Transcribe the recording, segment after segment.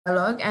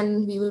Dialogue,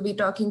 and he will be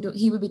talking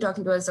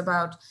to us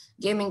about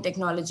gaming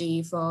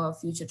technology for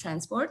future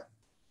transport.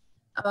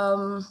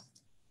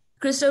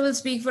 Krista will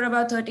speak for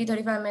about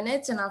 30-35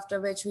 minutes, and after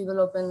which we will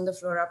open the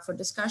floor up for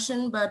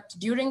discussion. But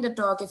during the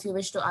talk, if you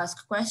wish to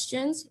ask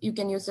questions, you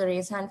can use the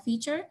raise hand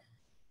feature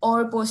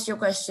or post your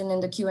question in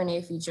the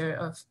Q&A feature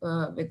of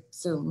with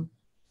Zoom.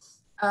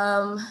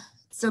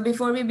 So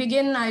before we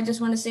begin, I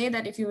just want to say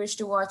that if you wish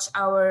to watch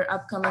our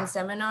upcoming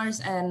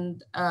seminars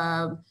and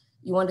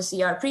you want to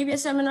see our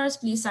previous seminars,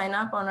 please sign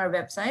up on our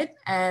website.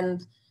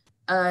 And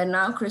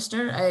now,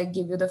 Krista, I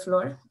give you the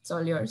floor. It's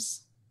all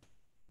yours.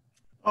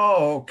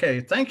 Oh, okay.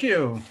 Thank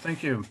you.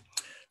 Thank you.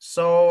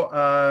 So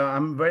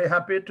I'm very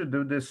happy to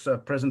do this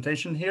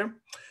presentation here.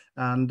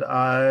 And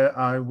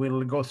I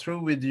will go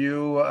through with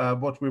you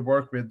what we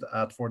work with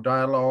at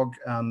 4Dialog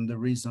and the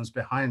reasons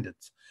behind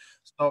it.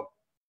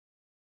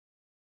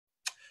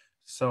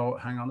 So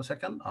hang on a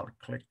second. I'll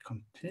click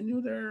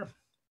continue there.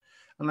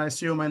 And I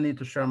assume I need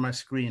to share my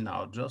screen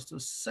now. Just a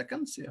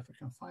second, see if I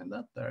can find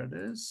that. There it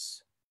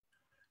is.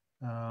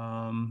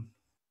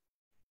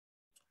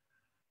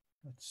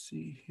 Let's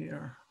see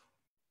here.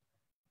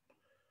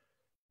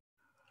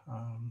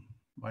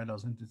 Why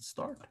doesn't it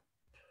start?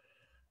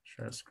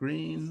 Share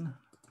screen.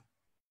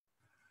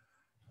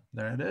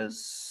 There it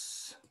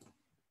is.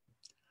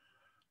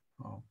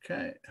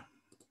 Okay.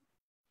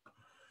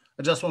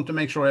 I just want to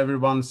make sure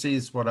everyone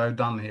sees what I've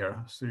done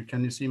here. So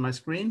can you see my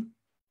screen?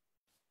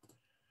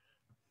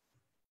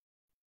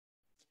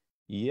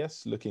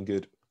 Yes, looking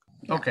good.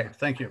 Okay,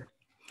 thank you.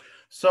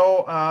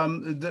 So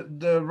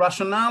the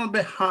rationale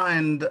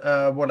behind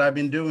what I've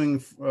been doing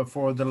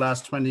for the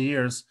last 20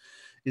 years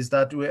is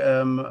that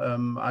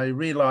I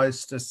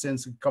realized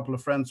since a couple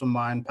of friends of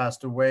mine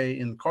passed away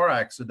in car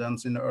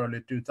accidents in the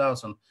early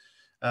 2000s,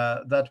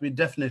 that we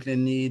definitely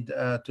need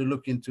to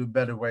look into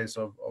better ways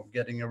of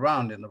getting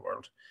around in the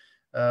world.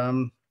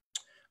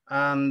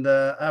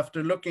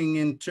 After looking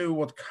into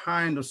what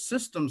kind of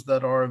systems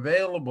that are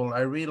available,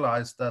 I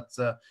realized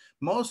that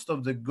most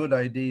of the good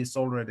ideas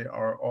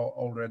are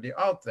already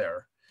out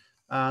there.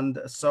 And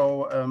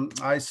so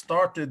I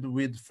started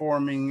with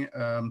forming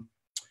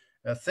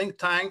a think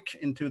tank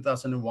in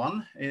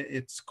 2001.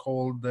 It's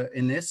called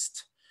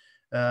INIST.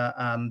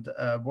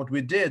 What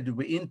we did,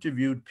 we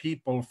interviewed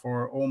people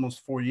for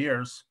almost 4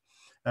 years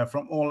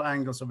from all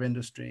angles of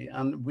industry.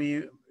 And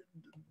we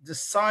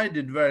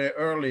decided very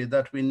early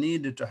that we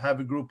needed to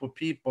have a group of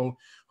people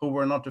who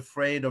were not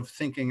afraid of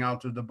thinking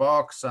out of the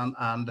box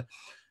and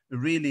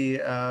really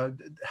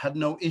had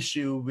no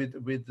issue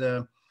with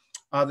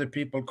other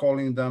people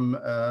calling them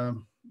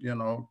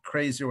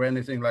crazy or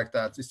anything like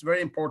that. It's very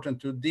important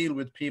to deal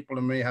with people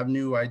who may have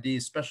new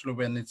ideas, especially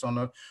when it's on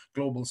a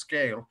global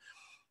scale,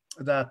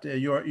 that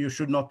you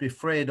should not be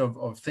afraid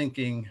of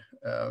thinking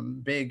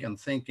big and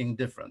thinking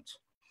different.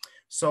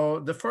 So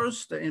the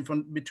first,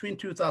 between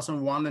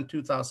 2001 and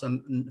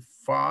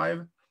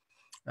 2005,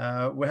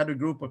 we had a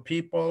group of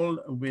people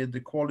with the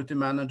quality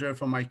manager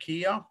from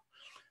IKEA,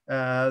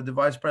 the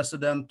vice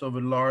president of a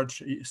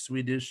large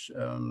Swedish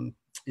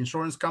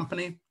insurance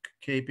company,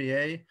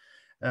 KPA,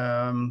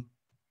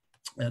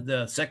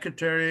 the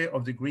secretary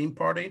of the Green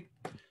Party,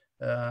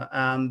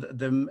 and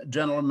the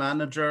general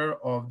manager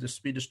of the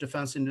Swedish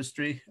defense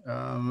industry,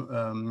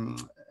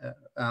 and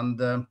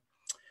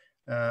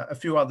a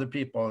few other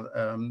people,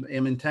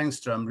 Emil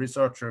Lindström,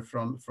 researcher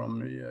from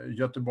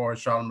Göteborg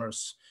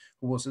Chalmers,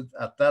 who was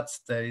at that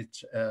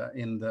stage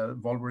in the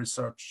Volvo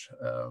Research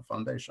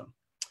Foundation.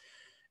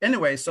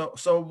 Anyway,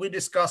 so we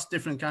discussed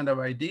different kind of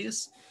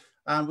ideas,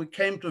 and we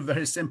came to a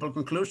very simple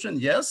conclusion.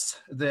 Yes,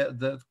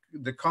 the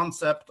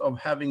concept of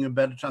having a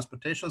better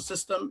transportation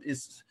system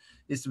is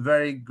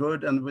very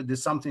good, and it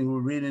is something we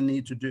really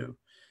need to do.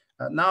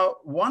 Now,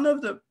 one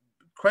of the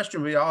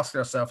questions we ask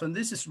ourselves, and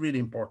this is really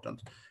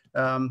important,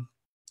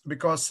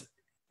 because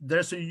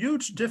there's a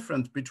huge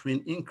difference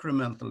between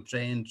incremental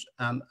change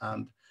and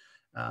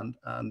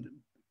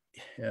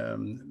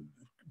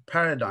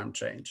paradigm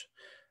change.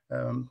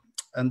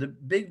 And the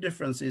big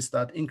difference is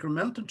that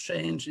incremental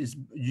change is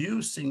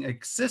using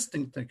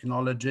existing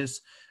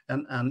technologies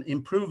and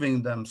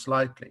improving them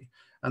slightly.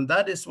 And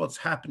that is what's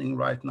happening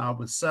right now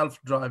with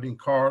self-driving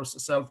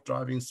cars,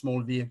 self-driving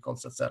small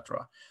vehicles,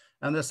 etc.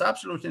 And there's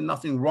absolutely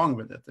nothing wrong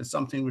with it. It's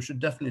something we should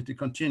definitely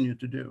continue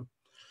to do.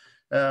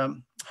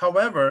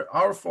 However,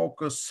 our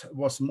focus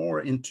was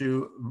more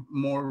into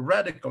more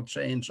radical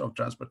change of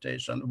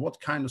transportation.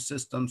 What kind of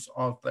systems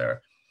out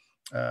there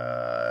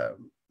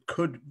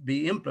could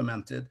be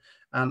implemented,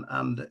 and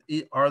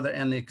are there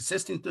any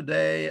existing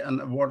today,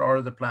 and what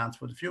are the plans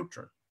for the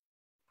future?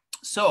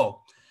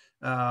 So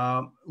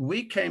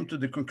we came to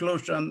the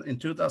conclusion in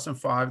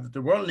 2005 that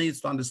the world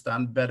needs to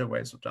understand better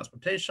ways of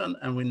transportation,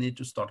 and we need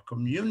to start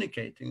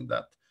communicating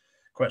that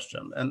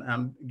question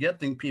and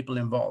getting people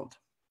involved.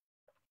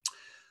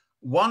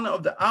 One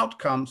of the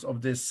outcomes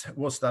of this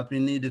was that we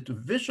needed to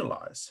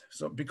visualize.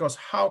 So, because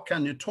how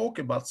can you talk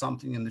about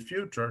something in the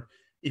future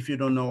if you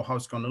don't know how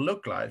it's going to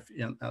look like,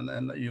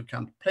 and you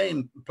can't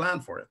plan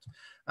for it?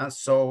 And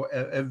so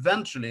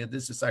eventually,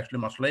 this is actually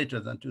much later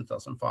than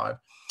 2005,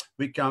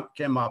 we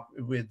came up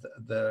with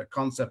the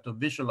concept of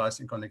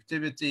visualizing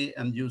connectivity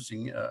and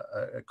using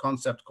a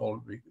concept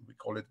called, we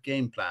call it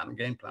game plan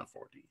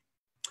 4D.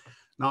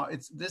 Now,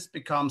 this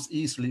becomes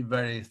easily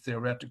very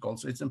theoretical,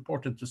 so it's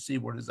important to see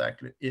what it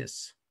actually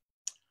is.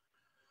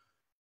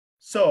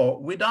 So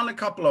we've done a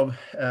couple of,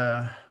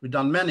 we've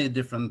done many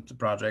different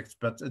projects,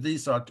 but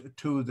these are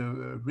two of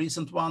the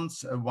recent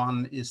ones.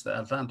 One is the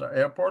Atlanta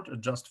airport,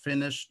 just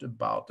finished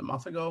about a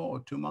month ago or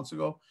 2 months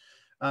ago.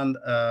 And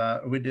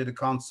we did a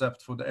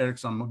concept for the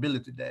Ericsson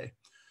Mobility Day.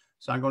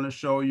 So I'm going to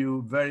show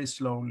you very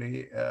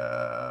slowly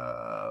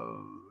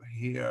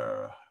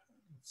here.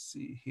 Let's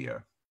see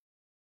here.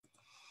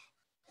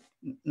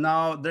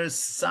 Now there's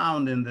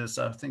sound in this.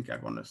 I think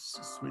I'm going to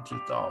switch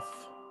it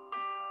off.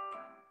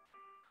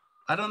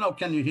 I don't know,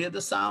 can you hear the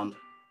sound?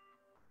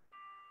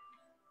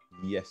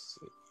 Yes.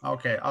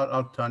 Okay,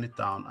 I'll turn it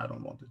down. I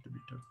don't want it to be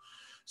too.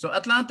 So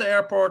Atlanta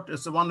Airport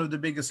is one of the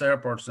biggest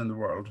airports in the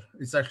world.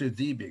 It's actually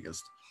the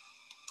biggest.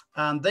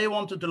 And they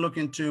wanted to look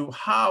into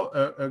how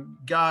a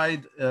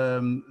guide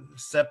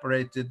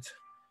separated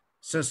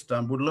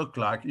system would look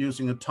like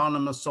using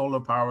autonomous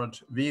solar-powered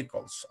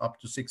vehicles,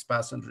 up to 6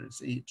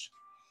 passengers each.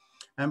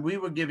 And we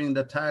were giving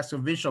the task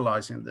of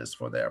visualizing this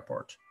for the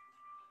airport,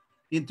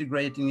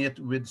 integrating it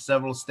with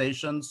several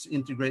stations,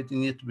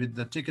 integrating it with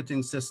the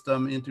ticketing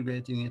system,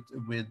 integrating it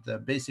with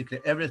basically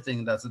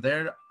everything that's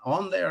there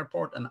on the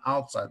airport and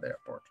outside the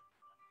airport.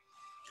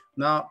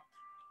 Now,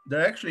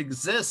 there actually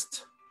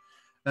exists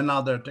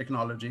another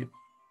technology,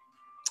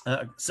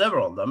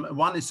 several of them.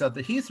 One is at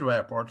the Heathrow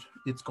Airport.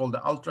 It's called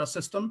the Ultra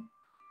system.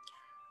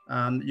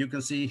 And you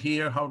can see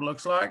here how it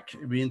looks like.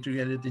 We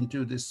integrated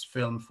into this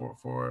film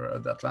for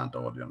the Atlanta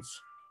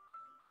audience.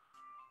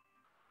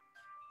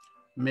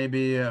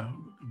 Maybe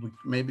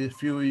maybe a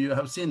few of you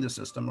have seen the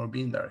system or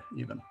been there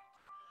even.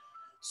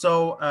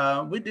 So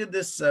we did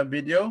this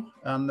video,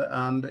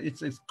 and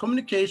it's a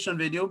communication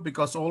video,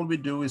 because all we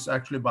do is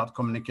actually about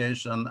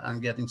communication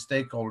and getting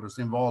stakeholders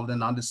involved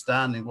and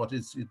understanding what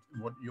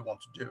you want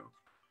to do.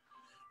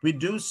 We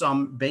do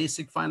some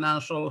basic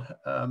financial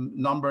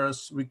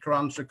numbers. We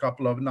crunch a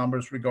couple of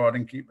numbers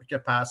regarding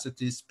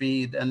capacity,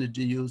 speed,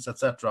 energy use,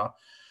 etc.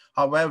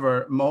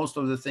 However, most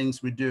of the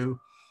things we do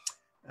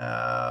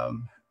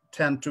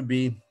tend to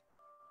be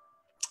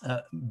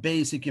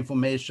basic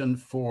information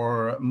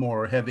for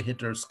more heavy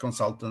hitters,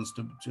 consultants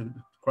to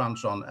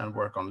crunch on and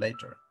work on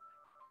later.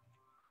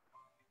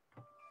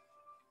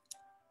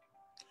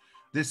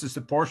 This is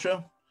the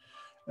Porsche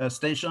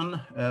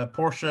station.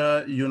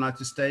 Porsche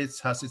United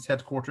States has its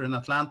headquarters in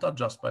Atlanta,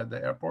 just by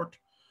the airport.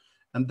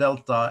 And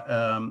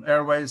Delta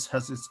Airways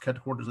has its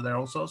headquarters there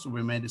also, so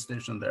we made a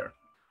station there.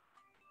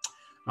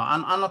 Now,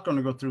 I'm not going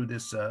to go through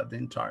this the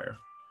entire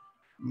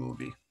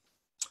movie.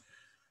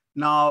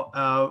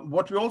 Now,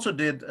 what we also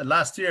did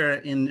last year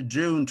in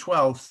June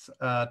 12th,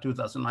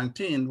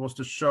 2019, was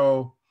to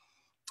show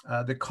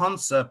the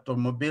concept of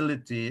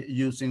mobility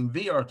using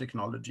VR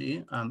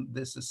technology, and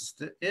this is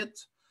it.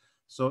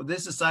 So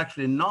this is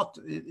actually not,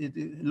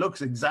 it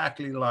looks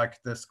exactly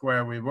like the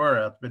square we were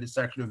at, but it's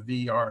actually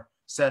a VR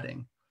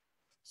setting.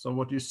 So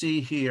what you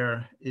see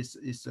here is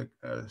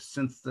a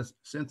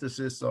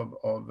synthesis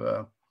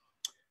of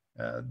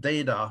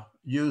data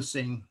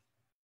using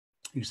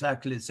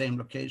exactly the same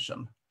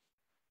location.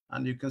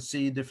 And you can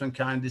see different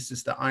kind. This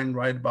is the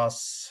Einride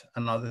bus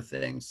and other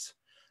things.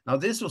 Now,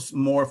 this was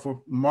more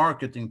for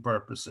marketing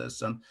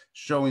purposes and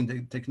showing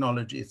the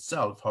technology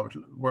itself, how it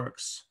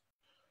works.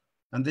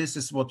 And this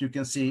is what you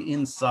can see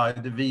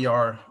inside the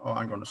VR. Oh,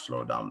 I'm going to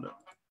slow down the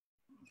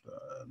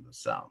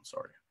sound,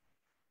 sorry.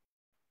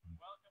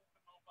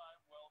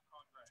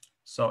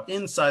 So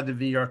inside the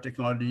VR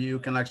technology, you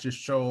can actually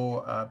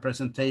show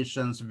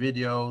presentations,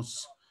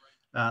 videos,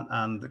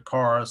 and the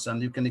cars,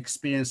 and you can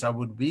experience how it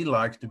would be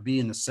like to be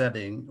in a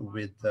setting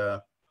with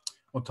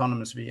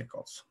autonomous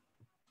vehicles.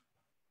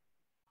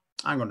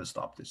 I'm going to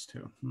stop this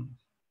too.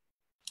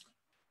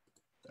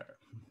 There.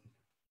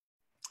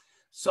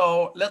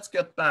 So let's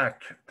get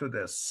back to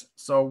this.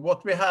 So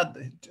what we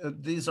had,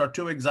 these are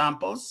two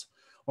examples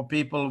of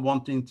people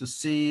wanting to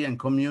see and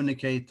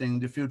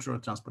communicating the future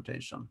of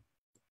transportation.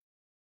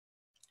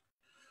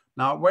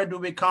 Now, where do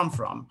we come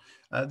from?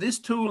 This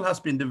tool has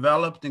been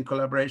developed in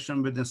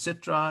collaboration with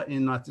Citra in the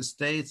United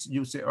States,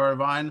 UC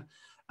Irvine,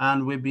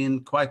 and we've been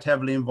quite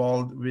heavily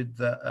involved with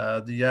the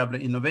Gävle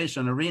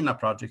Innovation Arena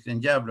project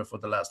in Gävle for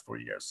the last 4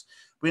 years.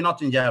 We're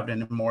not in Gävle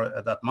anymore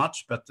that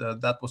much, but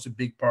that was a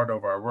big part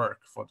of our work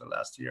for the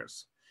last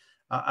years.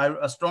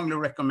 I strongly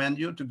recommend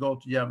you to go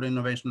to Gävle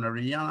Innovation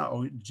Arena,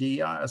 or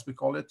GIA as we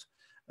call it,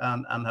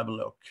 and have a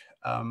look.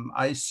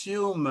 I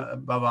assume,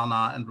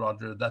 Bhavana and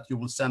Roger, that you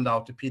will send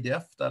out the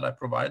PDF that I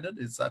provided.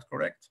 Is that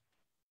correct?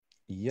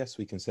 Yes,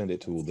 we can send it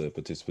to all the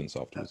participants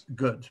afterwards.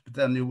 Good, but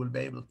then you will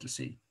be able to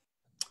see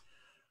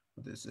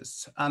what this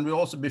is. And we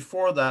also,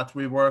 before that,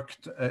 we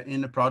worked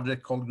in a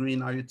project called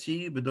Green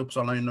IoT with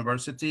Uppsala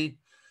University,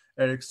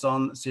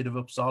 Ericsson, City of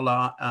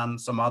Uppsala, and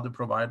some other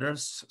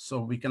providers. So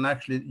we can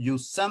actually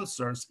use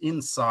sensors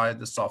inside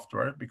the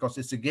software because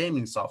it's a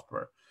gaming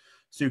software.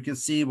 So you can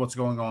see what's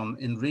going on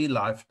in real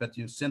life, but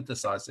you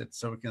synthesize it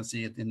so we can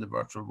see it in the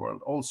virtual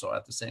world also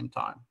at the same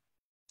time.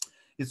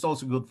 It's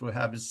also good for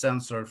having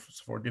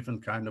sensors for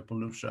different kind of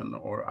pollution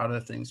or other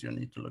things you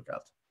need to look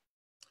at.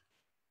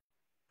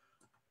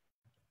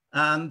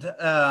 And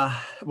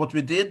what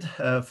we did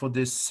for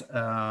this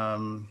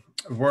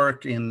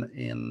work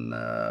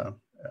in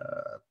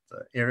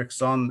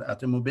Ericsson at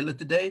the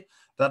Mobility Day,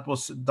 that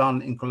was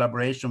done in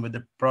collaboration with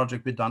the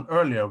project we done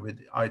earlier with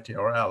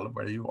ITRL,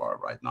 where you are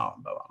right now,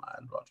 Bhavana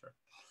and Roger.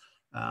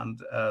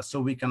 And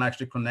so we can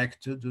actually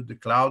connect to the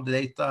cloud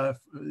data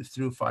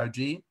through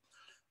 5G.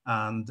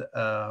 And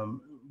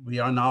we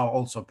are now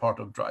also part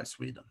of Drive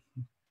Sweden.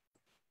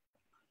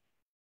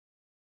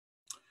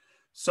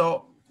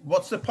 So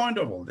what's the point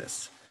of all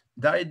this?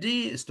 The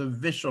idea is to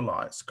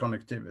visualize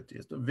connectivity,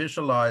 is to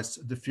visualize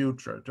the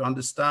future, to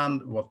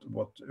understand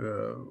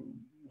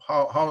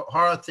how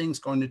are things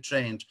going to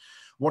change,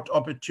 what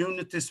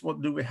opportunities,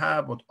 what do we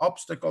have, what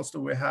obstacles do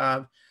we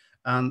have,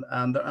 and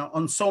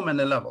on so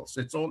many levels.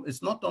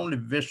 It's not only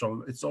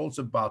visual, it's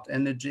also about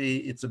energy,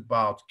 it's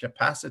about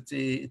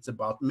capacity, it's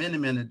about many,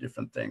 many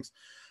different things.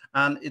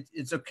 And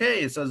it's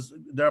okay, it says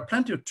there are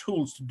plenty of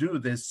tools to do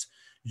this,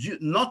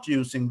 not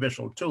using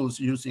visual tools,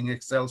 using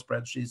Excel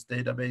spreadsheets,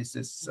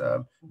 databases,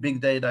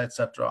 big data,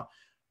 etc.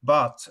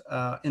 But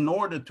in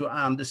order to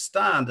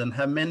understand and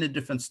have many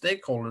different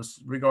stakeholders,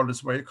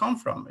 regardless where you come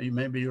from,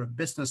 maybe you're a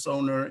business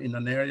owner in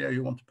an area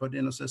you want to put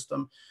in a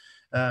system,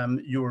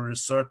 you're a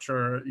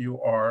researcher,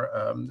 you are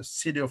a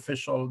city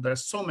official.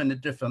 There's so many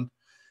different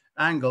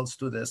angles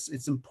to this.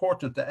 It's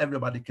important that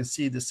everybody can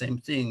see the same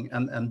thing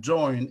and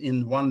join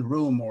in one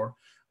room or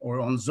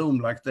on Zoom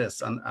like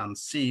this and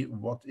see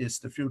what is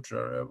the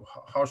future,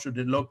 how should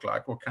it look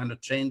like, what kind of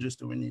changes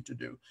do we need to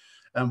do,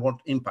 and what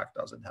impact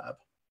does it have.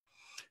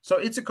 So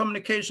it's a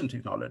communication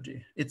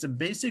technology. It's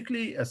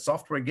basically a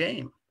software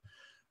game.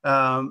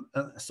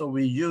 So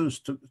we use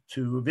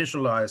to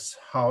visualize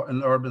how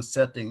an urban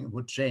setting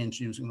would change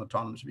using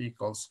autonomous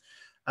vehicles.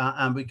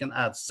 And we can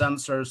add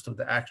sensors to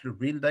the actual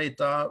real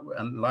data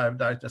and live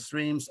data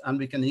streams, and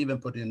we can even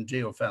put in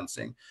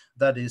geofencing.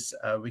 That is,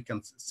 we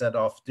can set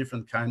off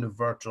different kind of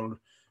virtual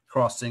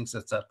crossings,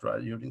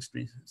 etc., using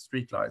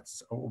street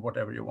lights or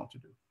whatever you want to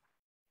do.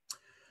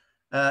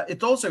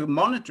 It's also a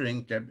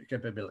monitoring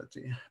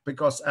capability,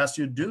 because as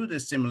you do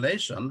this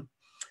simulation,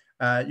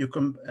 you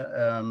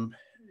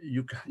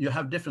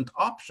have different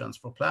options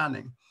for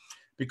planning.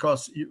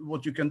 Because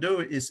what you can do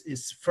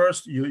is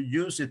first you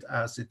use it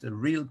as a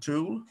real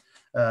tool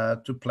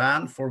to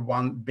plan for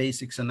one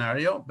basic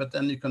scenario, but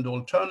then you can do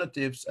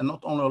alternatives, and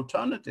not only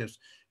alternatives,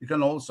 you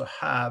can also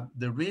have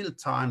the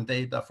real-time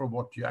data for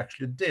what you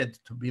actually did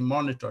to be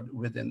monitored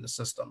within the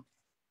system.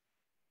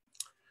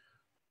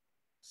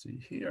 See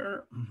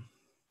here.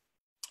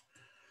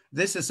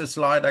 This is a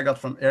slide I got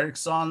from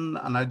Ericsson,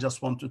 and I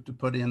just wanted to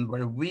put in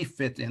where we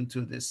fit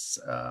into this.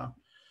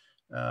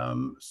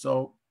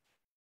 So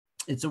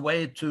it's a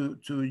way to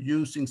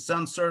using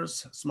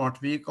sensors, smart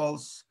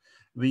vehicles.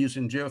 We're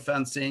using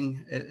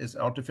geofencing, it's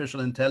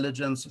artificial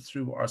intelligence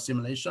through our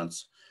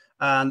simulations.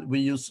 And we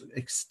use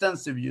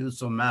extensive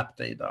use of map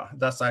data.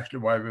 That's actually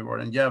why we were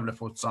in Gävle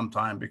for some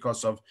time,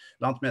 because of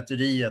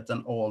Lantmäteriet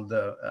and all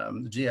the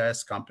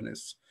GIS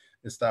companies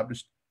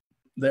established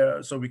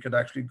there. So we could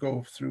actually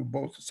go through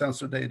both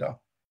sensor data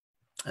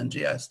and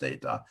GIS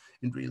data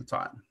in real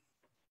time.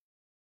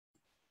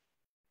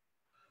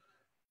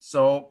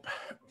 So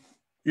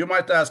you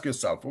might ask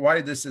yourself why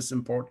this is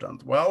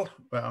important. Well,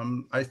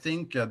 I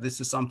think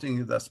this is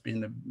something that's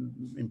been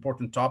an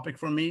important topic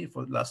for me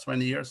for the last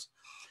 20 years.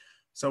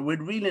 So we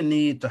really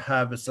need to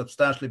have a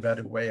substantially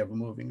better way of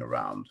moving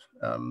around.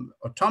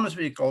 Autonomous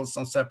vehicles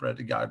on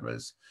separated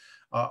guideways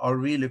are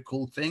really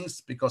cool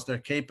things because they're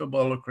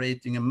capable of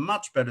creating a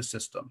much better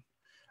system.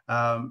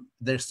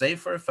 They're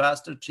safer,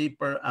 faster,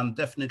 cheaper, and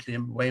definitely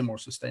way more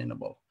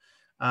sustainable.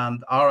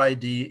 And our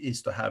idea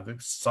is to have a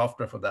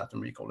software for that,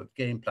 and we call it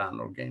Game Plan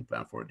or Game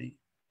Plan 4D.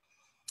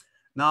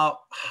 Now,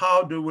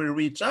 how do we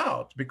reach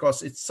out?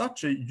 Because it's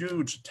such a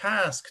huge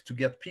task to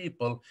get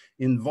people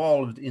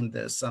involved in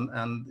this,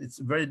 and it's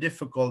very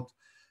difficult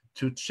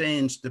to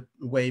change the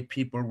way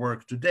people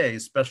work today,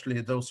 especially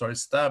those who are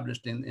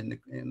established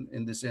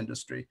in this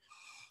industry.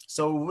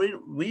 So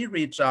we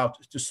reach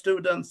out to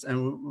students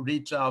and we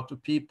reach out to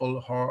people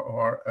who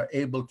are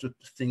able to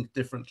think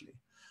differently.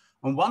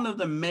 And one of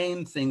the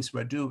main things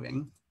we're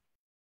doing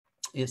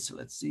is,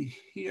 let's see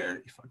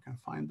here, if I can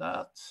find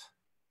that.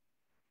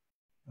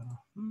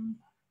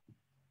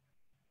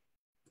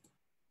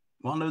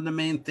 One of the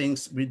main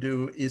things we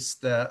do is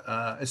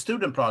a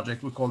student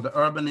project we call the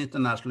Urban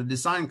International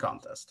Design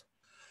Contest.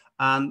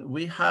 And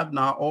we have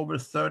now over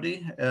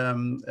 30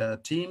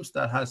 teams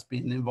that has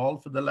been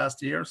involved for the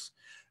last years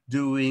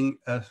doing,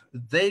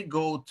 they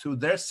go to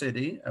their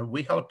city, and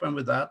we help them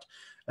with that.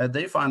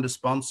 They find a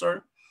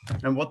sponsor.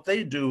 And what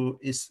they do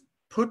is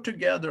put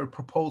together a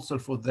proposal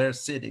for their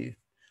city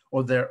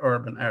or their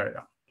urban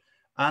area.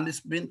 And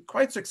it's been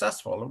quite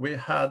successful. We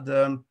had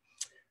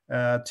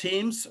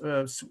teams,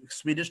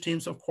 Swedish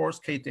teams, of course,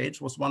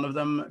 KTH was one of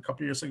them a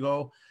couple of years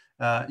ago.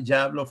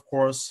 Gävle, of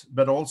course,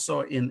 but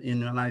also in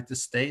United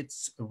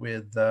States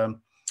with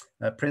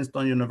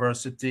Princeton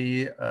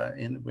University.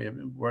 We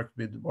worked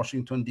with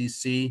Washington,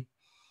 D.C.,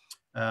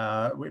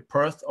 with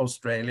Perth,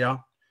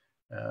 Australia.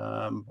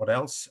 What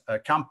else?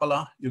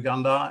 Kampala,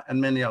 Uganda,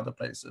 and many other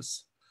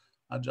places.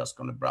 I'm just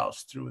going to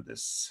browse through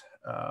this.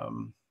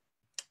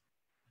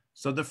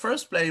 So the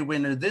first play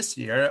winner this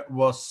year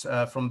was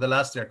from the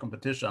last year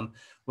competition,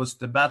 was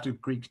the Battle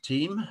Creek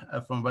team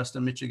from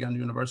Western Michigan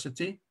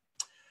University.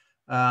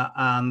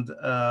 And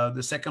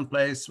the second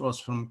place was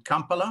from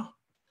Kampala.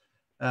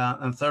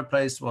 And third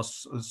place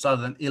was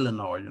Southern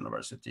Illinois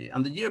University.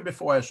 And the year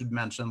before, I should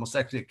mention, was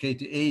actually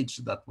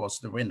KTH that was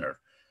the winner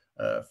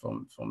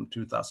from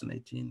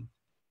 2018.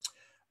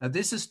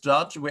 This is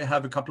judge. We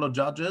have a couple of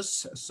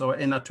judges. So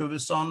Einar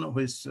Tuvesson, who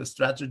is a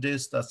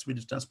strategist at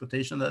Swedish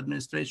Transportation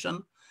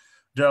Administration.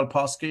 Gerald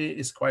Posky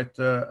is quite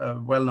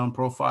a well-known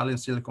profile in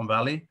Silicon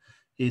Valley.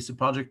 He's a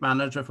project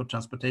manager for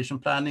transportation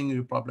planning.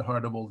 You probably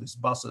heard of all these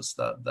buses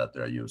that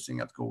they're using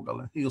at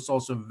Google. He is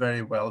also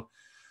very well,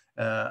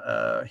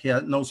 he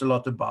knows a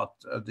lot about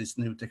this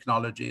new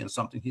technology and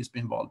something he's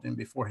been involved in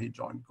before he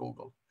joined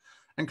Google.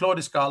 And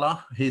Claude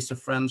Scala, he's a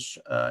French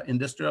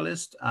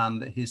industrialist,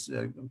 and he's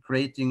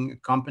creating a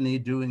company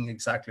doing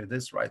exactly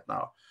this right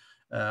now,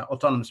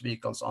 autonomous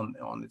vehicles on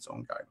its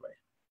own guideway.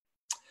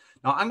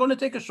 Now, I'm going to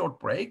take a short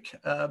break,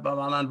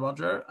 Bhavana and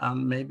Roger,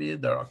 and maybe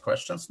there are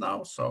questions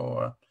now.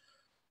 So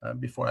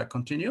before I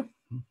continue.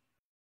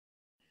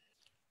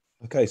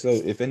 Okay, so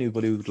if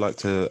anybody would like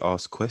to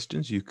ask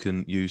questions, you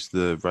can use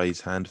the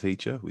raise hand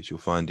feature, which you'll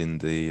find in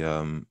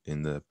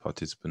the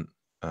participant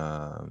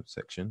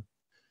section,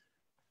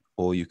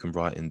 or you can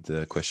write in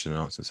the question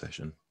and answer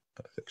section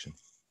section.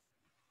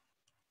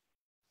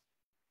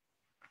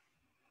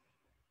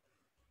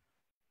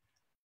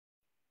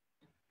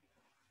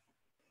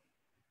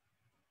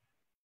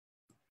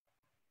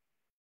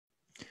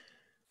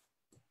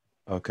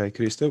 Okay,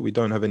 Krista, we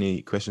don't have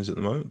any questions at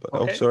the moment, but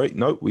okay. Oh, sorry,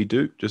 no, we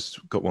do.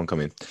 Just got one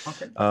coming.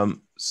 Okay.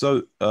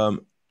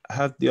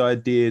 Have the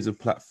ideas of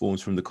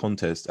platforms from the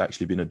contest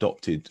actually been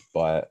adopted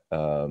by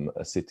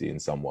a city in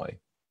some way?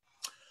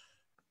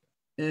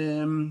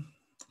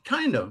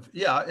 Kind of,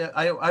 yeah.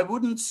 I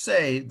wouldn't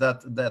say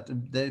that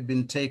they've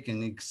been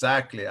taken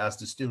exactly as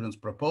the students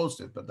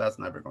proposed it, but that's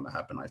never going to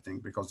happen, I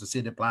think, because the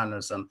city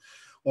planners and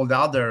all the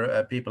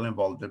other people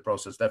involved in the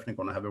process definitely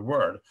going to have a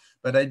word.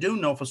 But I do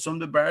know for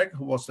Sundbyberg,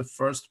 who was the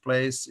first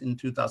place in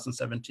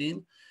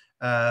 2017,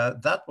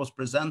 that was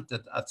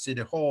presented at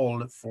City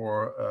Hall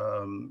for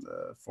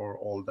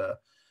all the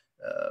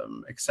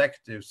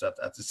executives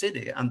at the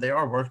city, and they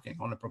are working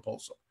on a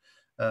proposal.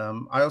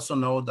 I also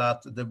know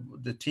that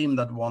the team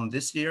that won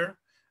this year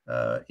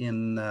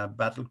in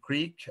Battle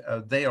Creek,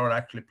 they are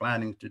actually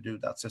planning to do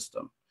that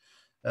system.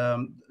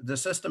 The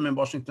system in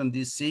Washington,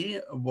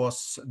 D.C.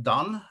 was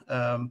done,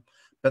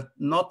 but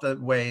not the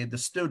way the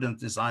student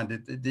designed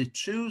it. They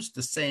choose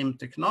the same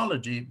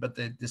technology, but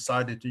they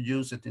decided to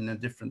use it in a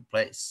different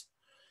place.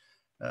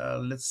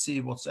 Let's see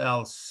what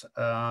else.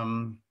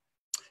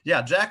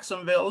 Yeah,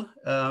 Jacksonville,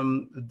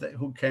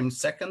 who came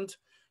second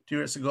 2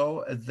 years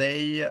ago,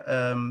 they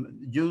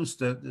used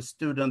the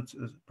student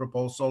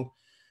proposal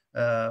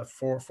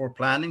for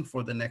planning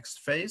for the next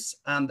phase.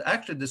 And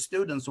actually the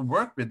students who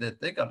worked with it,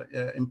 they got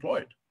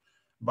employed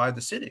by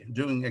the city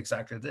doing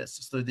exactly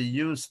this. So they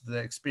used the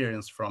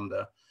experience from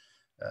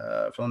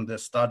the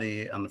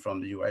study and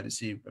from the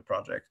UIDC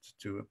project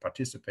to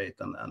participate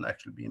and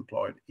actually be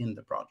employed in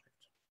the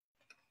project.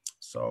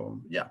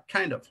 So yeah,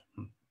 kind of.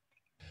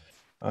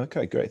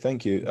 Okay, great,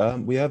 thank you.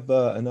 We have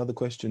another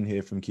question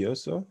here from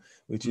Kyoso,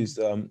 which is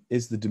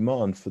the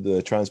demand for the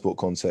transport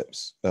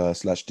concepts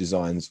 /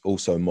 designs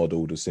also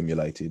modeled or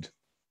simulated?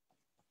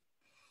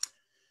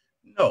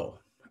 No,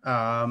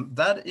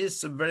 that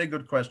is a very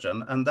good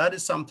question. And that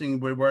is something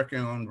we're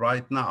working on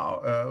right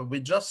now. We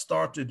just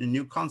started a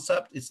new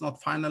concept. It's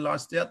not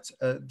finalized yet.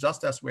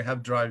 Just as we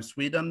have Drive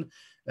Sweden,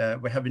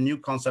 we have a new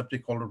concept we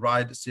call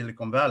Ride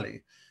Silicon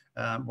Valley.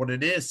 What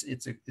it is,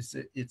 it's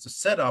a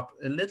setup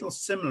a little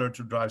similar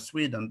to Drive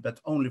Sweden, but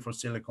only for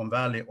Silicon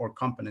Valley or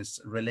companies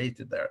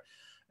related there.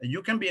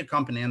 You can be a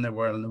company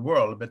anywhere in the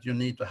world, but you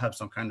need to have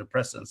some kind of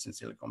presence in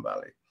Silicon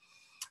Valley.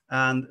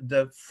 And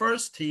the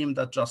first team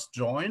that just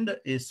joined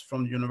is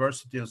from the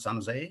University of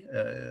San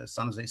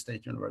Jose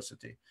State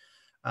University.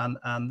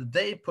 And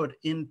they put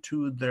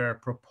into their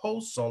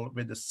proposal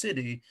with the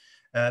city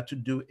to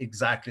do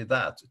exactly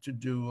that, to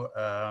do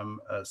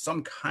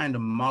some kind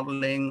of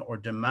modeling or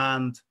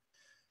demand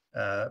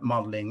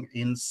modeling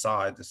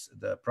inside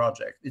the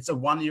project. It's a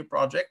one-year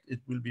project. It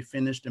will be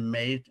finished in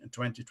May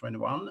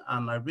 2021,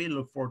 and I really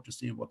look forward to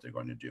see what they're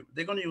going to do.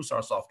 They're going to use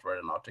our software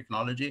and our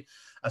technology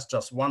as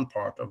just one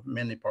part of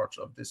many parts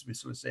of this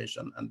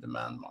visualization and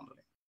demand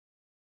modeling.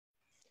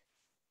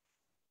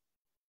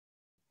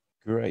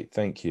 Great,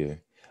 thank you.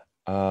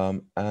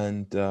 One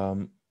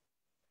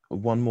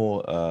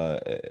more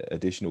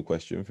additional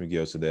question from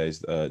Gyosa there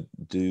is,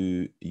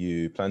 do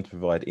you plan to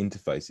provide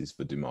interfaces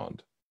for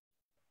demand?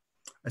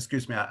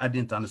 Excuse me, I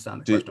didn't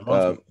understand the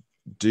question.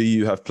 Do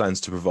you have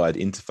plans to provide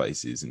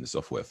interfaces in the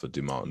software for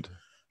demand?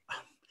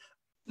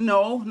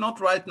 No, not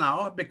right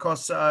now,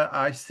 because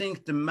I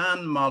think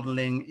demand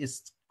modeling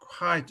is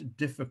quite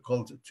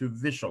difficult to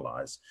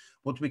visualize.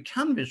 What we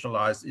can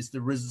visualize is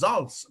the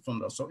results from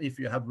those. So if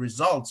you have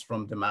results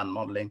from demand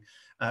modeling,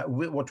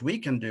 what we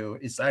can do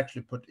is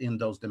actually put in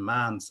those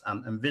demands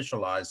and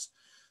visualize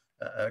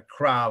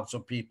crowds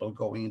of people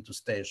going into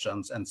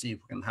stations and see if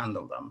we can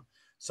handle them.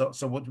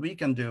 So what we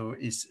can do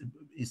is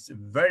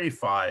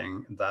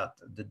verifying that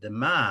the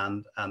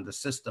demand and the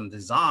system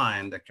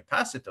design, the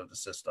capacity of the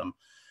system,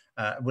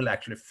 will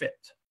actually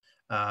fit.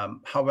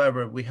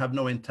 However, we have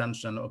no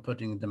intention of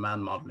putting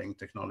demand modeling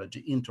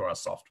technology into our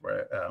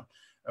software.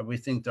 We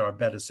think there are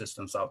better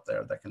systems out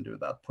there that can do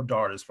that.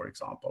 Polaris, for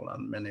example,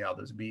 and many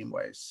others,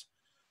 Beamways.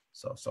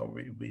 So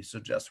we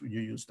suggest you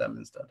use them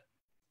instead.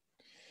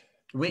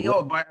 We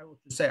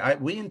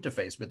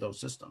interface with those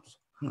systems.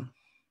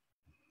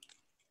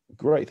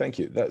 Great, thank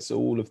you. That's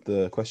all of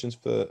the questions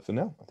for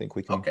now. I think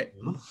we can. Okay.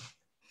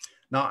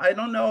 Now, I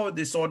don't know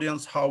this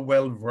audience how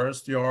well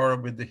versed you are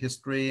with the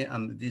history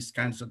and these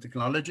kinds of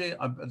technology,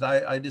 but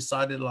I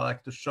decided I'd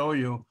like to show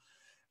you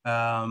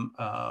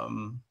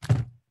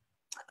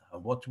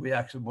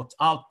what's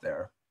out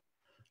there.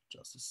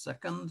 Just a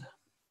second.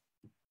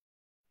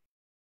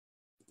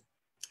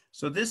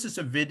 So this is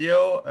a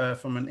video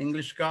from an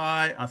English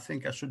guy. I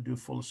think I should do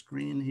full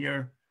screen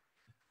here.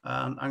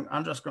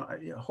 I'm just going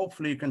to,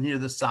 hopefully you can hear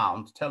the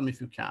sound. Tell me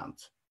if you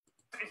can't.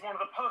 Is one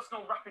of the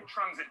personal rapid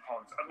transit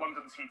pods at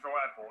London's Heathrow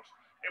Airport.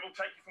 It will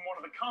take you from one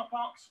of the car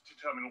parks to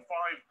Terminal 5,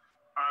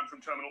 and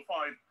from Terminal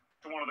 5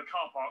 to one of the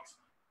car parks,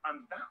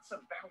 and that's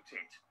about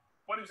it.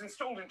 When it was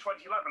installed in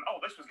 2011,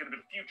 this was going to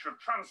be the future of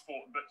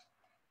transport, but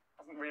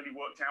hasn't really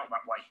worked out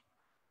that way.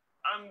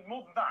 And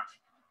more than that,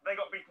 they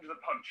got beaten to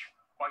the punch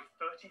by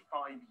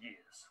 35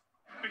 years.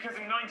 Because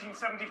in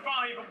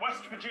 1975,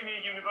 West Virginia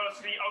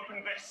University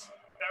opened this,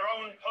 their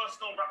own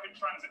personal rapid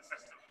transit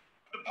system.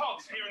 The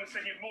pods here in the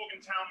city of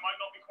Morgantown might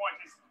not be quite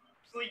as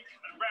sleek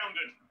and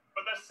rounded,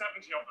 but there's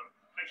 70 of them.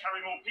 They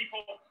carry more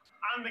people,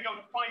 and they go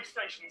to 5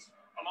 stations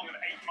along an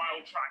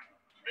 8-mile track.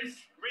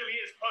 This really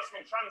is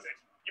personal transit.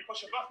 You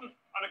push a button,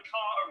 and a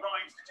car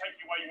arrives to take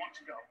you where you want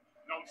to go,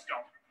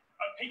 non-stop.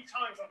 At peak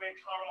times, there'll be a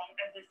car along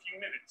every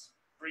few minutes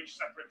for each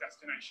separate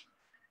destination.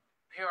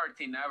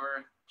 PRT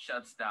never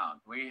shuts down.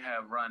 We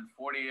have run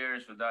 40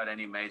 years without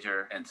any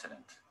major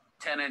incident.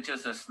 10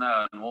 inches of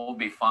snow, and we'll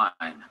be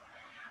fine.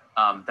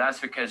 That's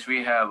because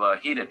we have a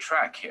heated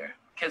track here.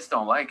 Kids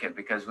don't like it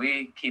because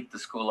we keep the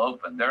school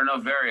open. There are no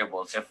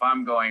variables. If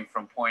I'm going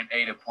from point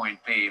A to point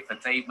B, if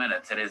it's 8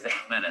 minutes, it is 8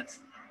 minutes.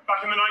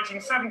 Back in the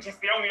 1970s,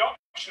 the only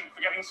option for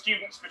getting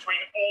students between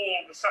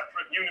all the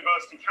separate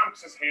university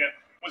campuses here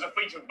was a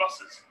fleet of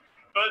buses.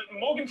 But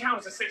Morgantown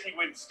is a city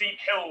with steep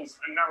hills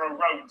and narrow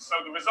roads,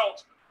 so the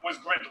result was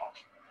gridlock.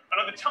 And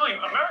at the time,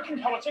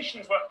 American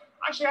politicians were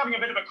actually having a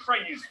bit of a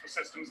craze for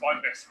systems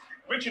like this.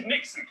 Richard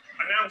Nixon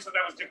announced that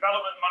there was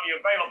development money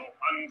available,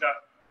 and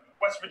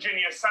West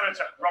Virginia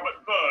Senator Robert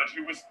Byrd,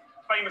 who was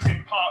famous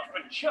in part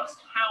for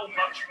just how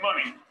much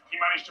money he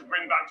managed to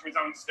bring back to his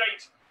own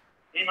state,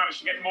 he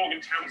managed to get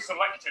Morgantown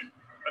selected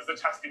as the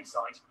testing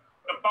site.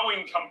 The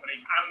Boeing Company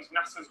and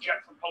NASA's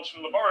Jet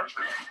Propulsion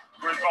Laboratory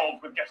were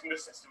involved with getting the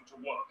system to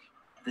work.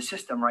 The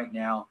system right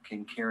now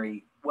can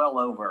carry well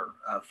over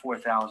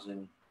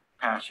 4,000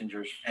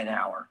 passengers an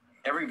hour.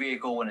 Every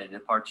vehicle when it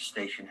departs the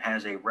station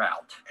has a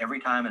route. Every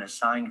time an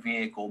assigned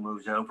vehicle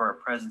moves over a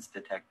presence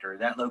detector,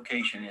 that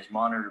location is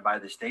monitored by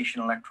the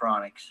station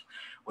electronics,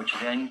 which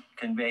then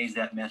conveys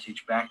that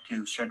message back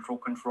to central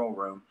control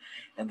room.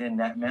 And then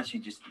that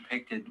message is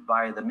depicted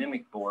via the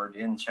mimic board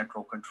in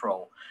central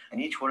control.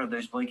 And each one of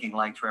those blinking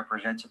lights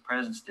represents a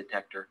presence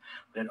detector,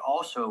 but it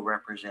also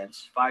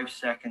represents 5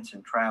 seconds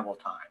in travel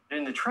time.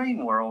 In the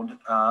train world,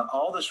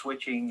 all the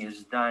switching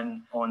is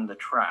done on the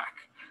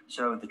track.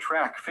 So the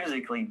track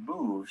physically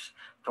moves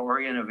to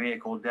orient a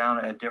vehicle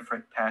down a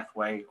different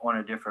pathway on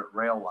a different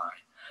rail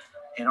line.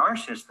 In our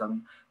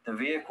system, the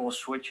vehicle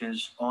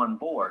switches on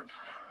board.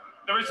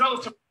 The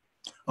result of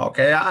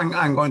Okay,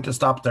 I'm going to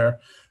stop there.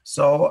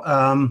 So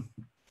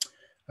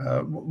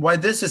why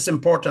this is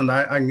important,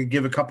 I can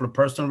give a couple of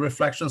personal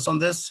reflections on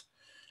this,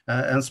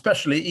 and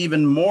especially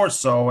even more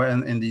so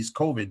in these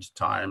COVID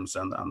times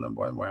and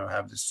when we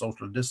have this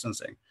social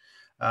distancing.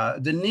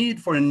 The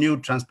need for a new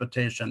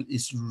transportation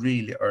is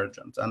really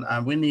urgent,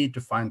 and we need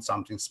to find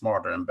something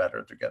smarter and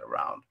better to get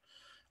around.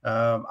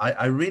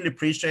 I really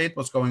appreciate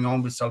what's going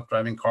on with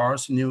self-driving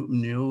cars,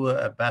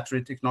 new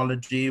battery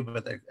technology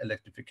with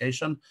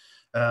electrification,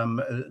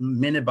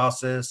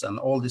 minibuses, and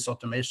all this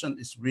automation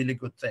is really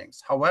good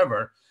things.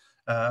 However,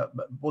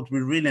 what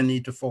we really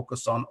need to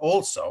focus on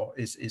also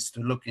is to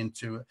look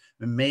into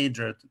a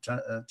major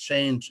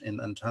change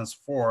and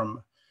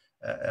transform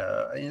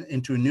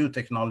into new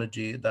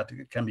technology that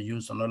can be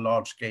used on a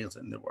large scale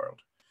in the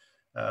world.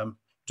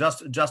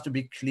 Just to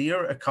be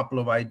clear, a couple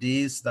of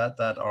ideas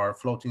that are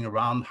floating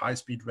around,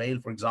 high-speed rail,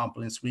 for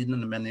example, in Sweden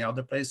and many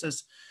other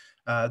places.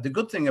 The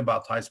good thing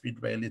about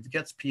high-speed rail, it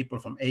gets people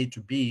from A to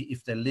B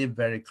if they live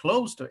very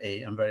close to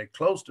A and very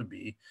close to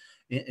B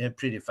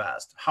pretty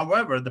fast.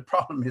 However, the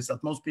problem is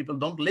that most people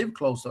don't live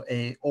close to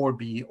A or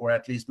B, or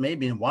at least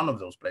maybe in one of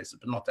those places,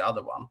 but not the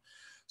other one.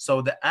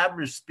 So the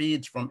average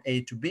speed from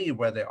A to B,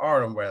 where they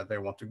are and where they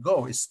want to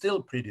go, is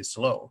still pretty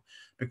slow,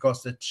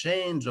 because the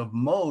change of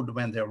mode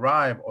when they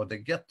arrive or they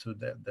get to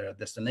their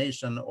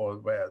destination or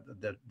where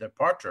the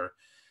departure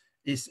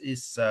is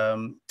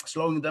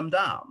slowing them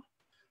down.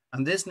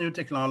 And this new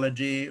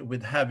technology,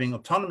 with having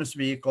autonomous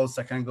vehicles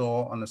that can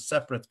go on a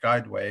separate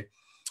guideway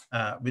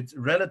with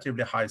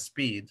relatively high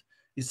speed,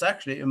 is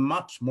actually a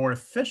much more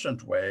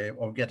efficient way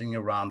of getting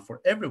around for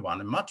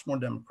everyone, and much more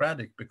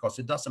democratic, because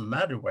it doesn't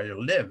matter where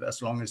you live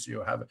as long as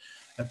you have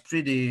a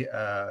pretty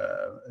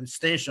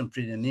station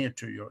pretty near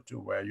to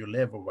where you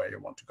live or where you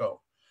want to go.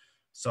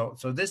 So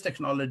this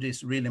technology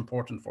is really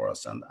important for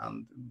us, and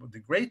the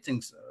great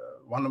things,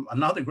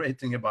 another great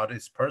thing about it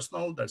is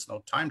personal. There's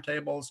no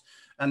timetables,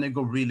 and they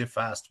go really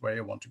fast where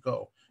you want to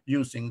go,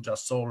 using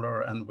just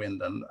solar and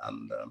wind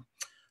and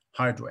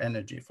hydro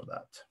energy for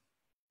that.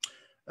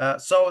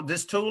 So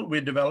this tool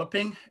we're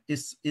developing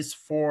is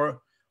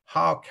for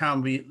how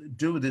can we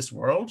do this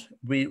world.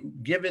 We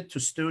give it to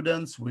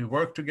students, we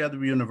work together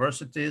with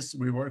universities,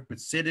 we work with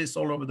cities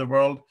all over the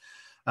world,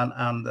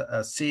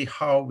 and see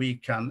how we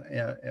can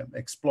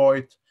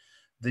exploit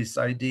this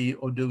idea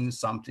of doing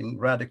something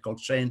radical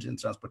change in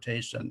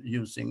transportation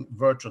using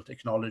virtual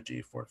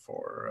technology for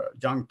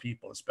young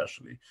people,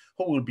 especially,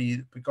 who will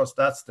be, because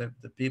that's the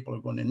people who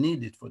are going to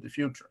need it for the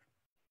future.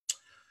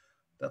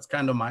 That's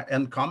kind of my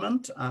end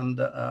comment, and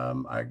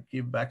I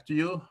give back to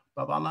you,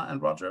 Bhavana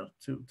and Roger,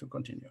 to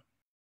continue.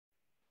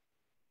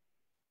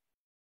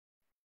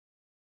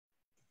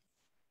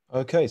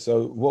 Okay,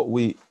 so what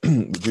we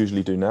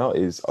usually do now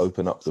is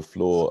open up the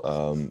floor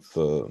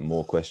for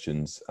more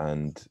questions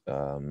and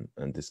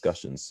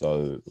discussions.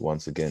 So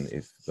once again,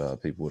 if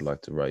people would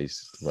like to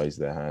raise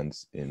their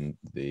hands in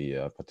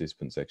the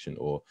participant section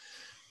or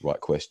write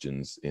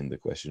questions in the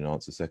question and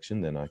answer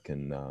section, then I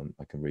can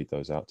read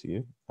those out to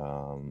you,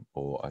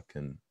 or I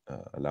can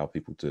allow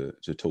people to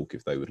talk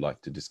if they would like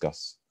to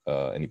discuss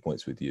any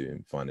points with you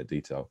in finer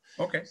detail.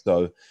 Okay.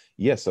 So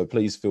yes, so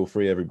please feel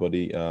free,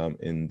 everybody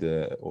in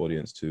the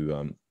audience,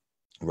 to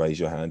raise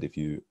your hand if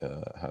you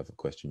have a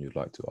question you'd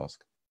like to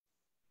ask.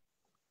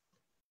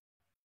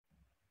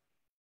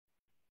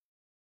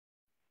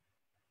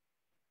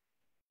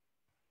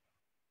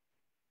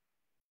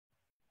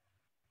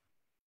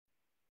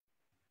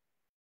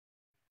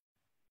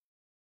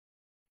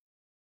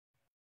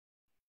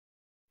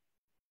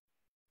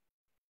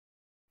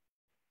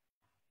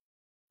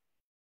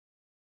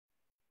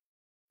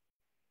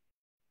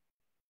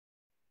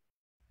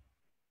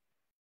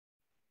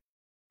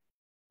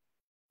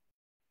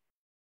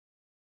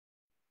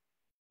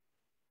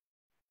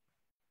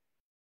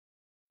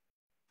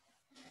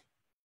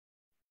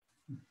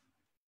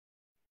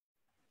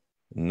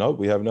 No,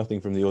 we have nothing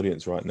from the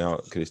audience right now,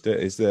 Krista.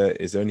 Is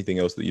there anything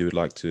else that you would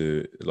like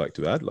to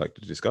add, like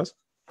to discuss?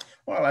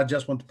 Well, I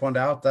just want to point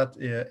out that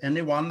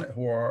anyone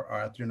who are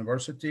at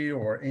university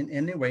or in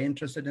any way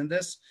interested in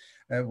this,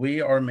 we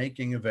are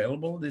making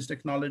available this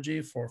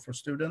technology for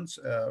students.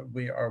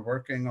 We are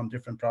working on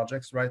different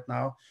projects right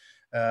now,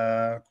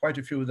 quite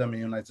a few of them in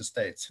the United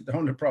States. The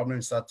only problem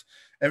is that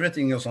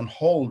everything is on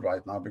hold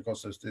right now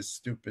because of this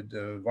stupid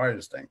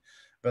virus thing.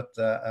 But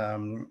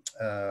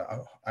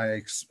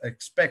I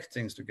expect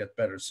things to get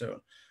better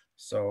soon.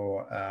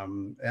 So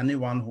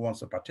anyone who wants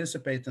to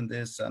participate in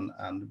this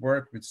and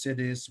work with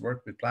cities,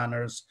 work with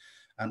planners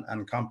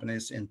and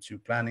companies into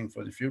planning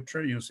for the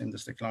future using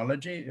this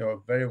technology,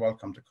 you're very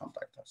welcome to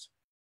contact us.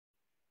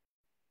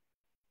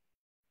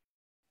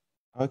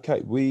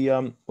 Okay, we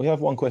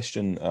have one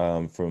question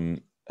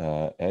from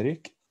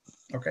Eric.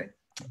 Okay.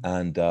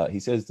 And he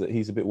says that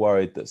he's a bit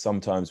worried that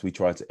sometimes we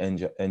try to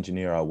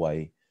engineer our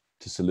way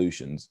to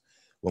solutions.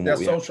 When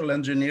social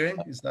engineering,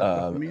 is that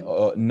what you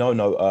mean?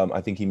 No, I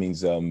think he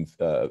means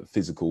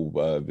physical,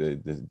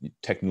 the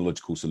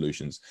technological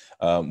solutions,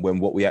 when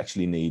what we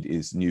actually need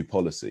is new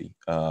policy,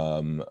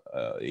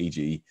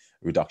 e.g.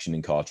 reduction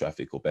in car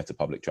traffic or better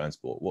public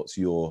transport. What's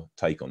your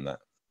take on that?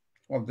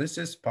 Well, this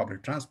is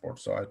public transport,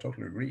 so I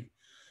totally agree.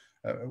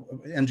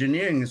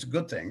 Engineering is a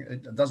good thing.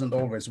 It doesn't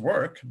always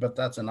work, but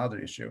that's another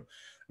issue.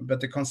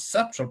 But the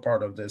conceptual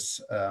part of this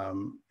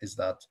is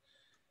that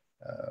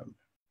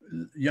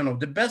you know,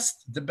 the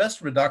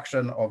best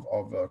reduction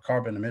of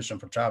carbon emission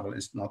for travel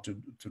is not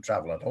to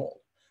travel at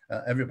all.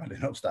 Everybody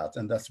knows that,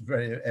 and that's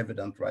very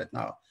evident right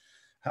now.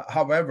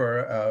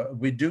 However,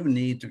 we do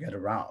need to get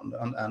around,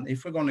 and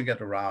if we're going to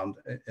get around,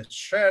 a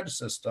shared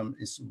system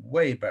is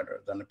way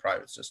better than a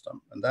private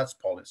system, and that's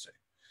policy.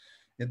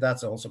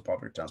 That's also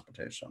public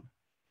transportation.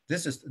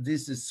 This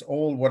is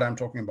all what I'm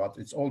talking about.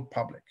 It's all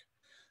public.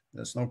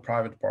 There's no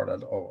private part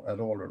at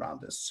all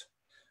around this.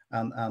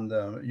 And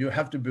you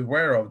have to be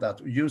aware of that.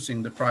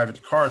 Using the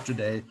private car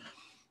today,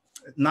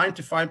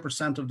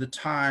 95% of the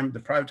time, the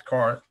private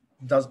car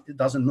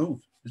doesn't move.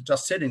 It's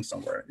just sitting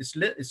somewhere.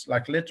 It's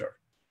like litter.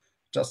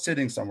 just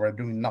sitting somewhere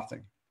doing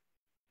nothing.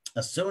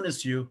 As soon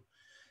as you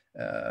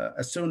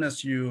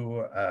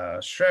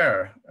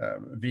share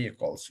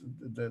vehicles,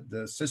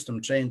 the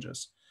system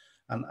changes.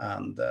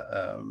 And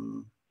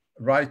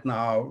right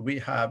now we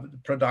have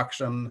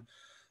production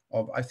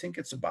of, I think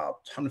it's about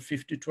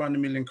 150 to 200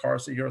 million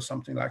cars a year or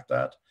something like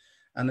that.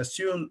 And as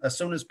soon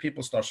as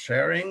people start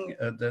sharing,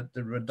 the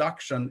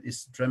reduction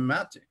is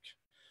dramatic.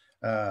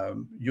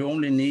 You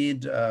only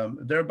need,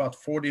 there are about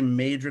 40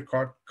 major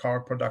car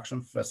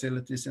production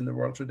facilities in the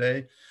world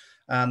today.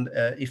 And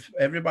if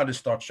everybody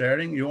starts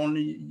sharing, you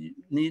only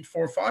need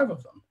 4 or 5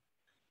 of them.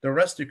 The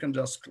rest you can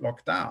just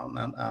lock down.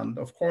 And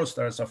of course,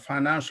 there's a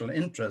financial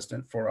interest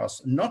for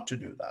us not to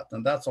do that.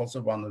 And that's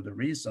also one of the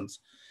reasons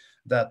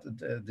that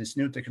this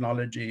new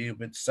technology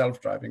with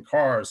self-driving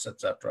cars,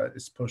 etc.,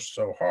 is pushed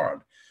so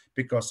hard,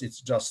 because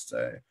it's just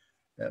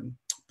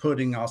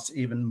putting us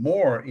even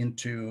more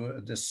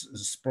into this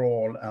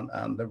sprawl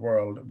and the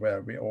world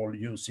where we're all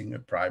using a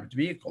private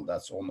vehicle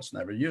that's almost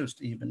never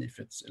used, even if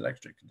it's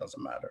electric, it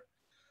doesn't matter.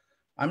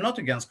 I'm not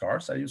against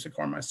cars, I use a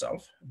car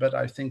myself, but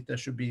I think they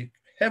should be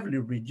heavily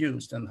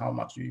reduced in how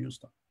much you use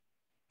them.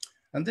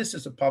 And this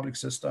is a public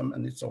system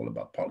and it's all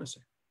about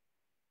policy.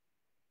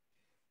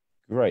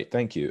 Great,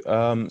 thank you.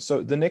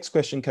 So the next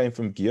question came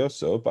from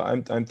Gyoso,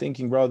 but I'm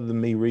thinking rather than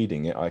me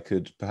reading it, I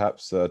could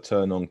perhaps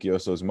turn on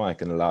Gyoso's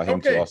mic and allow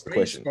him to ask the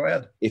question go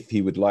ahead. if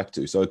he would like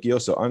to. So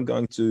Gyoso, I'm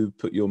going to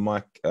put your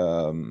mic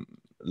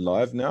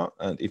live now,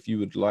 and if you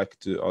would like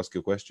to ask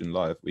a question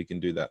live, we can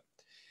do that.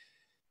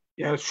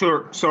 Yeah,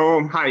 sure.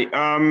 So hi.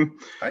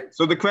 Hi.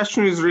 So the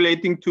question is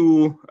relating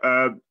to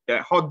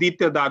how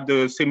detailed are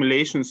the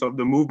simulations of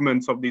the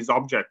movements of these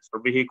objects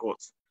or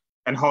vehicles,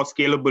 and how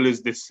scalable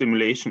is this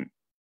simulation?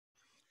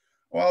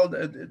 Well,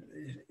 it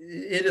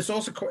is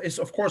also, it's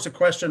of course a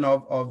question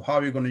of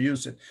how you're going to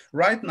use it.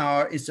 Right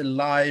now, it's a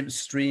live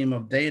stream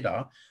of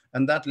data,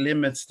 and that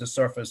limits the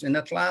surface. In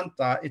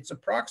Atlanta, it's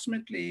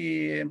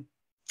approximately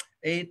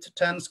 8 to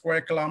 10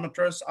 square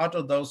kilometers. Out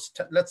of those,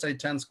 let's say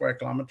 10 square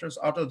kilometers,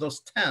 out of those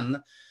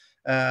 10,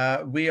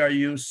 we are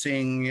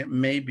using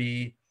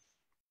maybe,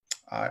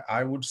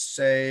 I would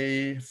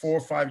say 4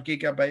 or 5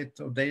 gigabytes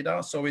of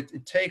data. So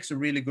it takes a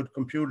really good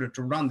computer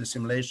to run the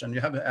simulation.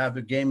 You have to have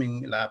a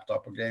gaming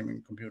laptop or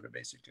gaming computer,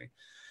 basically.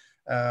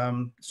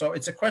 So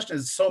it's a question,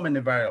 there's so many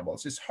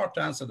variables. It's hard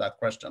to answer that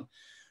question.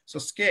 So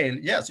scale,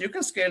 yes, you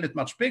can scale it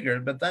much bigger,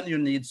 but then you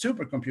need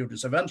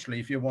supercomputers eventually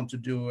if you want to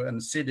do in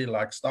a city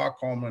like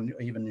Stockholm and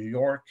even New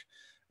York.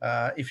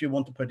 If you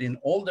want to put in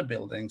all the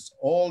buildings,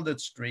 all the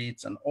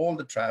streets and all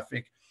the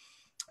traffic,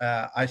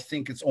 I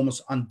think it's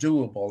almost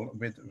undoable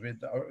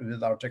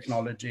with our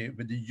technology,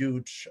 with the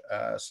huge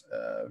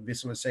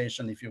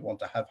visualization if you want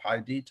to have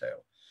high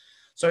detail.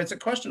 So it's a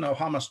question of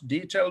how much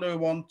detail do you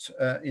want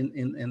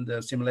in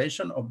the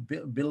simulation of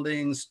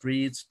buildings,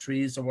 streets,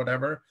 trees, or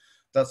whatever.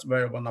 That's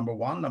variable number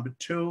one. Number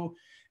two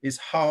is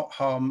how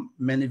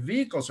many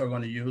vehicles are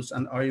going to use,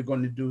 and are you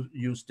going to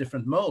use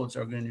different modes?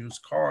 Are you going to use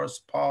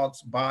cars,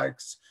 pods,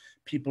 bikes,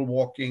 people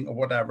walking, or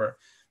whatever?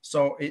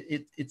 So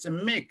it's a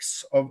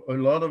mix of a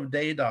lot of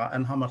data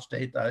and how much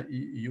data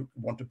you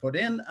want to put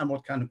in and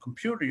what kind of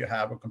computer you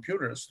have or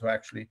computers to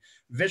actually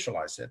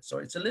visualize it. So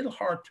it's a little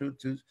hard to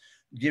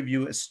give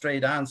you a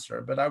straight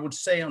answer, but I would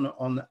say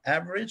on the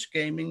average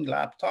gaming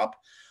laptop,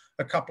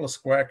 a couple of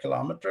square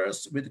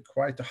kilometers with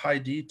quite a high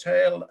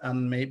detail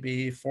and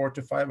maybe 400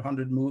 to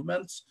 500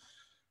 movements,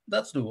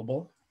 that's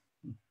doable.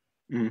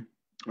 Mm.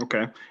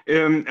 Okay.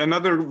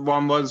 Another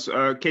one was,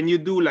 can you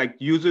do like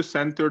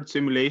user-centered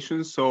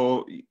simulations?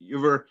 So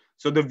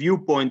the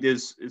viewpoint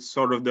is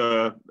sort of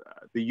the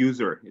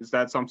user. Is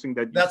that something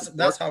that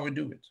that's how we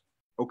do it?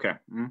 Okay.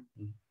 Mm.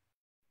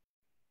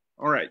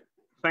 All right.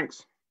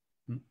 Thanks.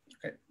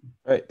 Okay.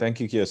 Great. Thank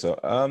you,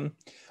 Kyoso.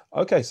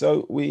 Okay,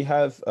 so we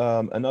have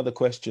another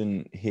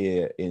question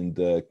here in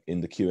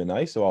the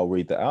Q&A, so I'll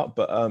read that out.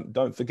 But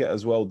don't forget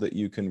as well that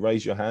you can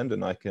raise your hand,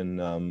 and I can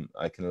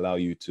allow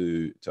you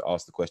to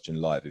ask the question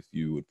live if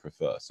you would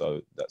prefer.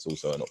 So that's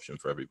also an option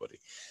for everybody.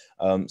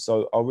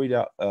 So I'll read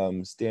out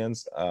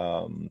Stan's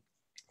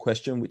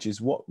question, which is,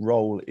 what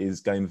role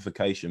is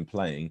gamification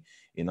playing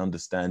in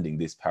understanding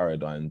this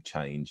paradigm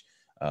change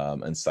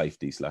and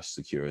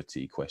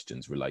safety/security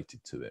questions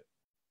related to it?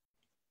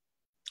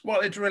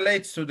 Well, it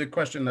relates to the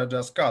question I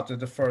just got, to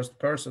the first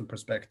person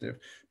perspective,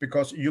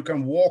 because you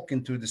can walk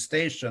into the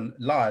station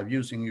live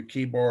using your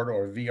keyboard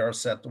or VR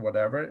set or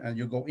whatever, and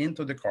you go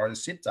into the car, you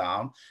sit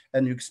down,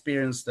 and you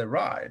experience the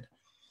ride.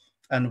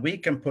 And we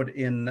can put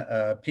in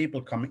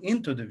people coming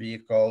into the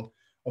vehicle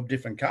of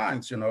different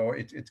kinds. You know,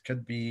 it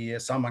could be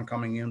someone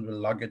coming in with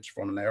luggage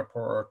from an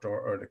airport,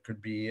 or it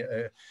could be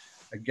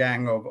a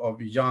gang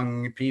of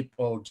young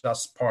people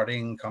just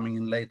partying, coming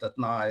in late at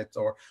night,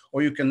 or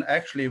you can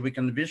actually, we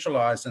can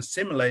visualize and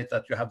simulate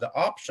that you have the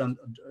option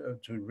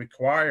to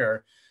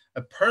require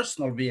a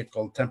personal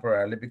vehicle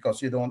temporarily,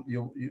 because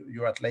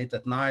you're at late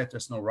at night,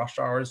 there's no rush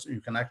hours, you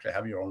can actually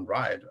have your own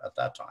ride at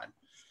that time.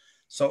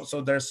 So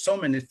there's so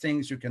many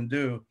things you can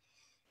do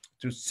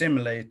to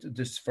simulate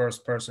this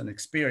first person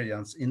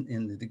experience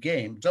in the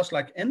game, just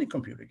like any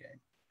computer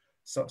game.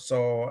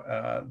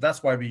 So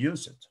that's why we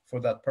use it for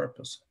that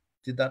purpose.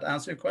 Did that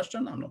answer your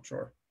question? I'm not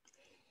sure.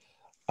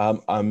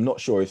 I'm not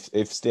sure if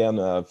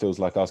Stian feels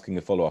like asking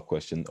a follow-up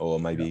question, or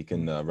maybe he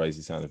can raise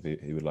his hand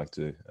if he would like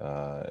to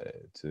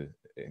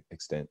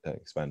expand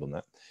on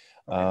that.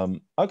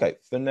 Okay,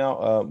 for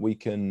now we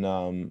can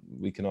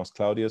ask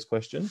Claudia's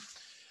question,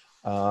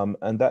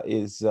 and that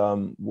is,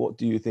 what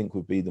do you think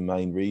would be the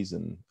main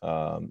reason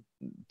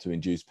to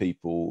induce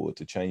people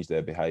to change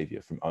their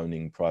behavior from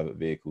owning private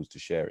vehicles to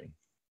sharing?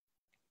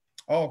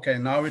 Okay,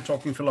 now we're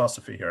talking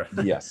philosophy here.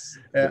 Yes,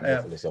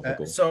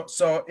 philosophical.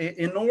 So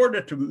in order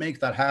to make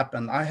that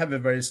happen, I have a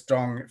very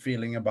strong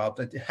feeling about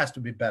it. It has to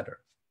be better.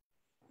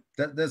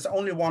 There's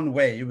only one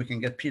way we can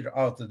get people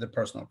out of the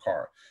personal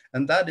car,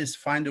 and that is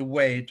find a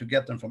way to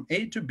get them from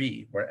A to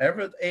B,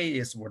 wherever A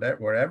is,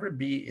 wherever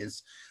B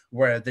is,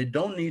 where they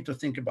don't need to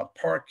think about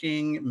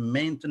parking,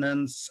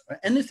 maintenance,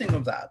 anything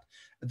of that.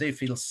 They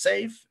feel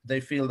safe. They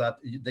feel that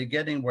they're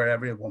getting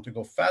wherever they want to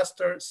go,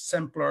 faster,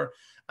 simpler,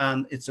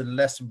 and it's a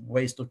less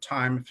waste of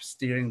time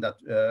steering that,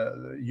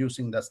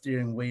 using that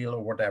steering wheel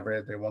or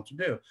whatever they want to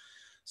do.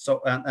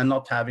 So, and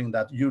not having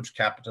that huge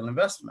capital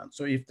investment.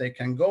 So if they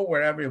can go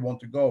wherever you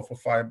want to go for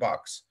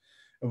 $5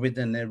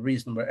 within a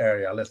reasonable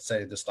area, let's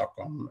say the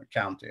Stockholm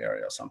County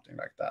area, something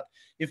like that.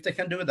 If they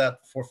can do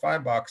that for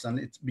 $5 and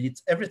it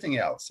beats everything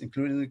else,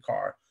 including the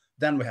car,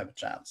 then we have a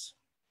chance.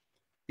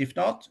 If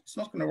not, it's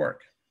not going to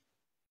work.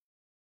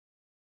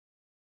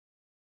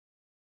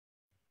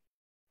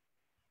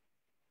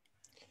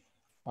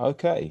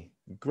 Okay,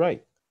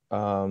 great.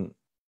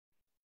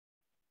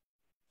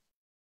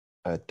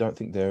 I don't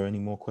think there are any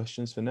more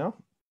questions for now.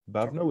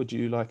 Bhavna, would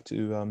you like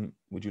to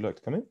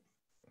come in?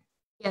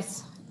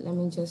 Yes, let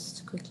me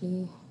just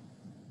quickly.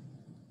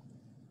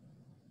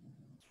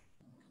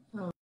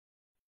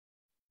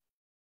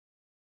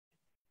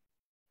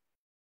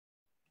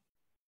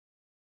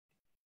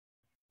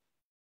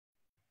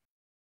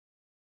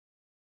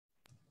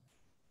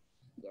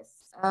 Yes,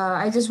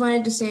 I just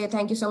wanted to say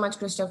thank you so much,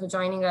 Krista, for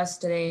joining us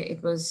today.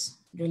 It was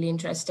really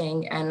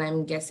interesting, and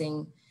I'm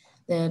guessing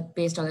that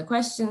based on the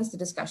questions, the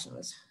discussion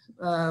was,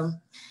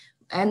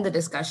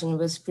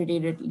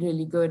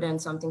 really good,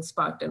 and something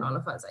sparked in all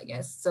of us, I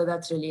guess. So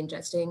that's really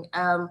interesting.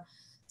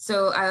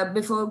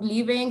 Before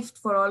leaving,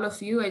 for all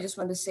of you, I just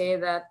want to say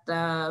that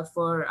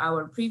for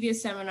our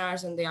previous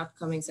seminars and the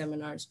upcoming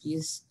seminars,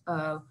 please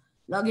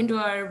log into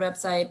our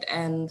website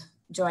and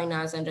join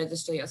us and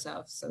register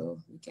yourself so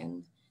we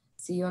can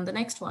see you on the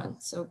next one.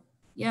 So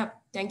yeah,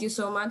 thank you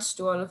so much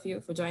to all of you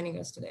for joining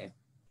us today.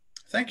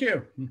 Thank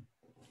you.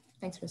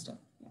 Thanks, Krista.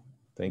 Yeah.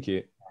 Thank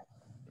you.